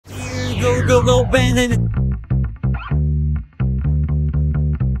go, bang.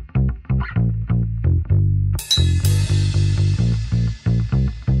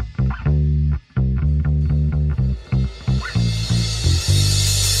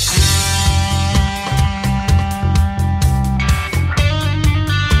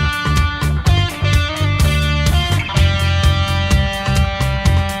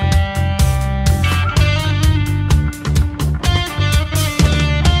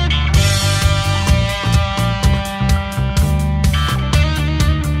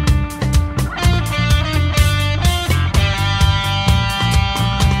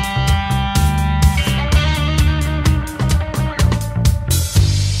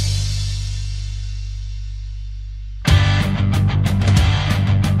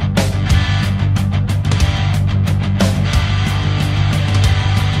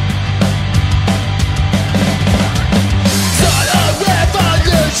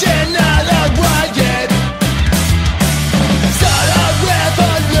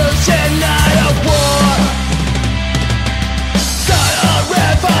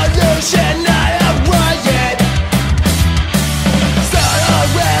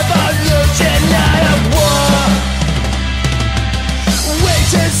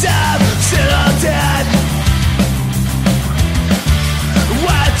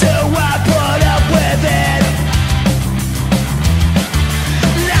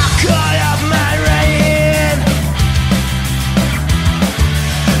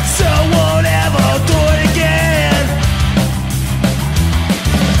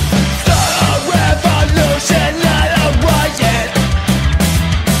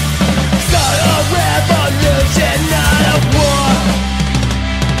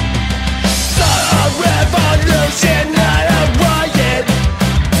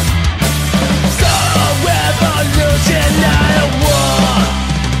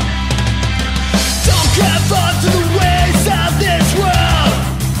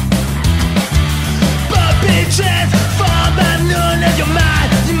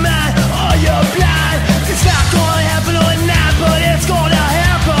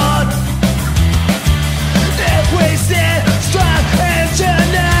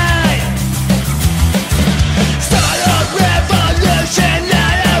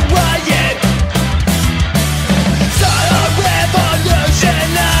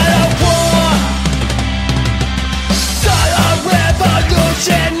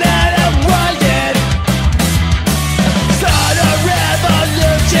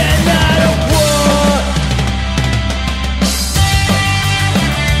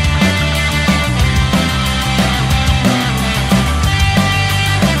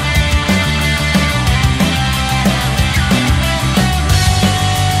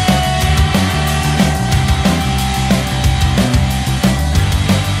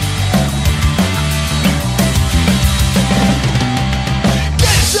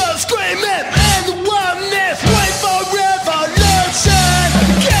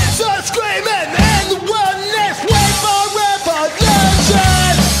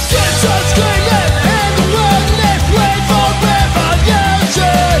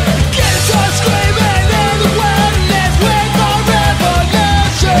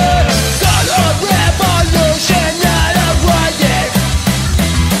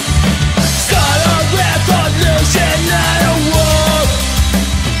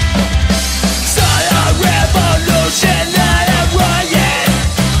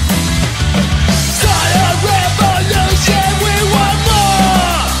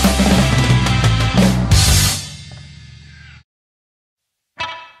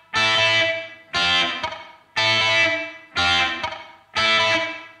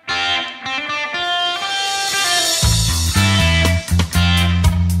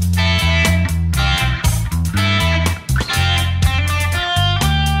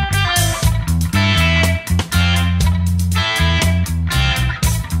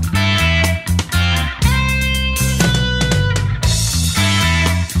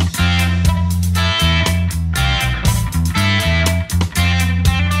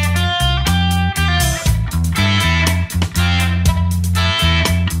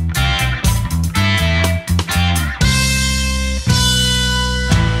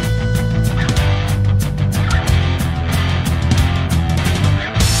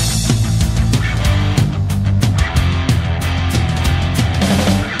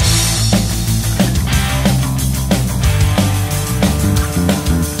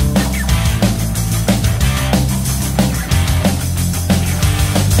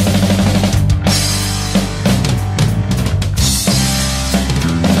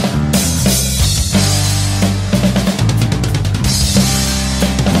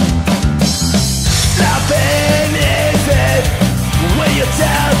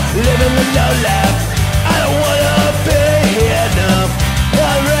 living the low life. I don't wanna be here now.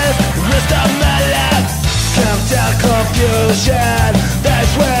 I rest of my life. Count down confusion,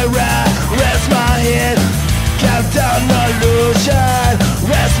 that's where I rest my head. Count down illusion,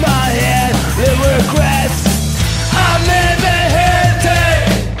 rest my head. Live regrets, I'm living here today.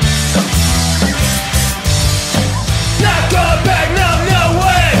 Not going back, no, no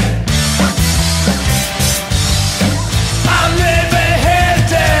way. I'm living here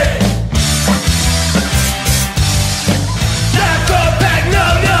today. Not going back, no,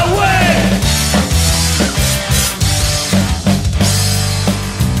 no way.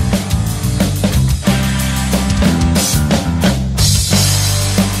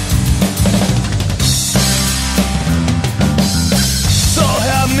 So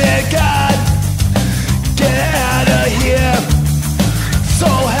help me God, get out of here. So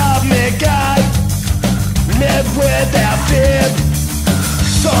help me God, live without fear.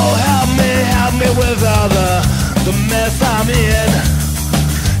 So help me with all the mess I'm in.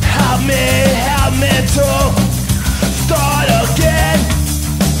 Help me to start again.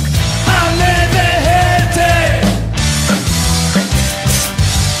 I'm living here today.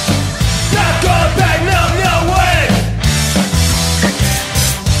 Not going back, no, no way.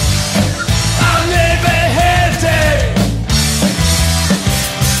 I'm living here today.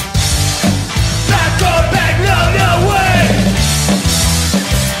 Not going back, no, no way.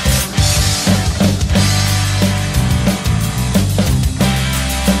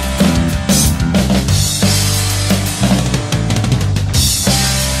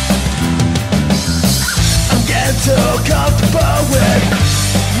 I'm getting too comfortable with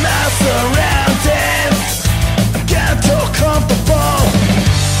my surroundings. I'm getting too comfortable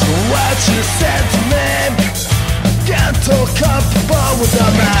with what you said to me. Getting too comfortable with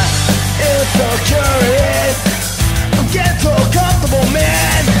all my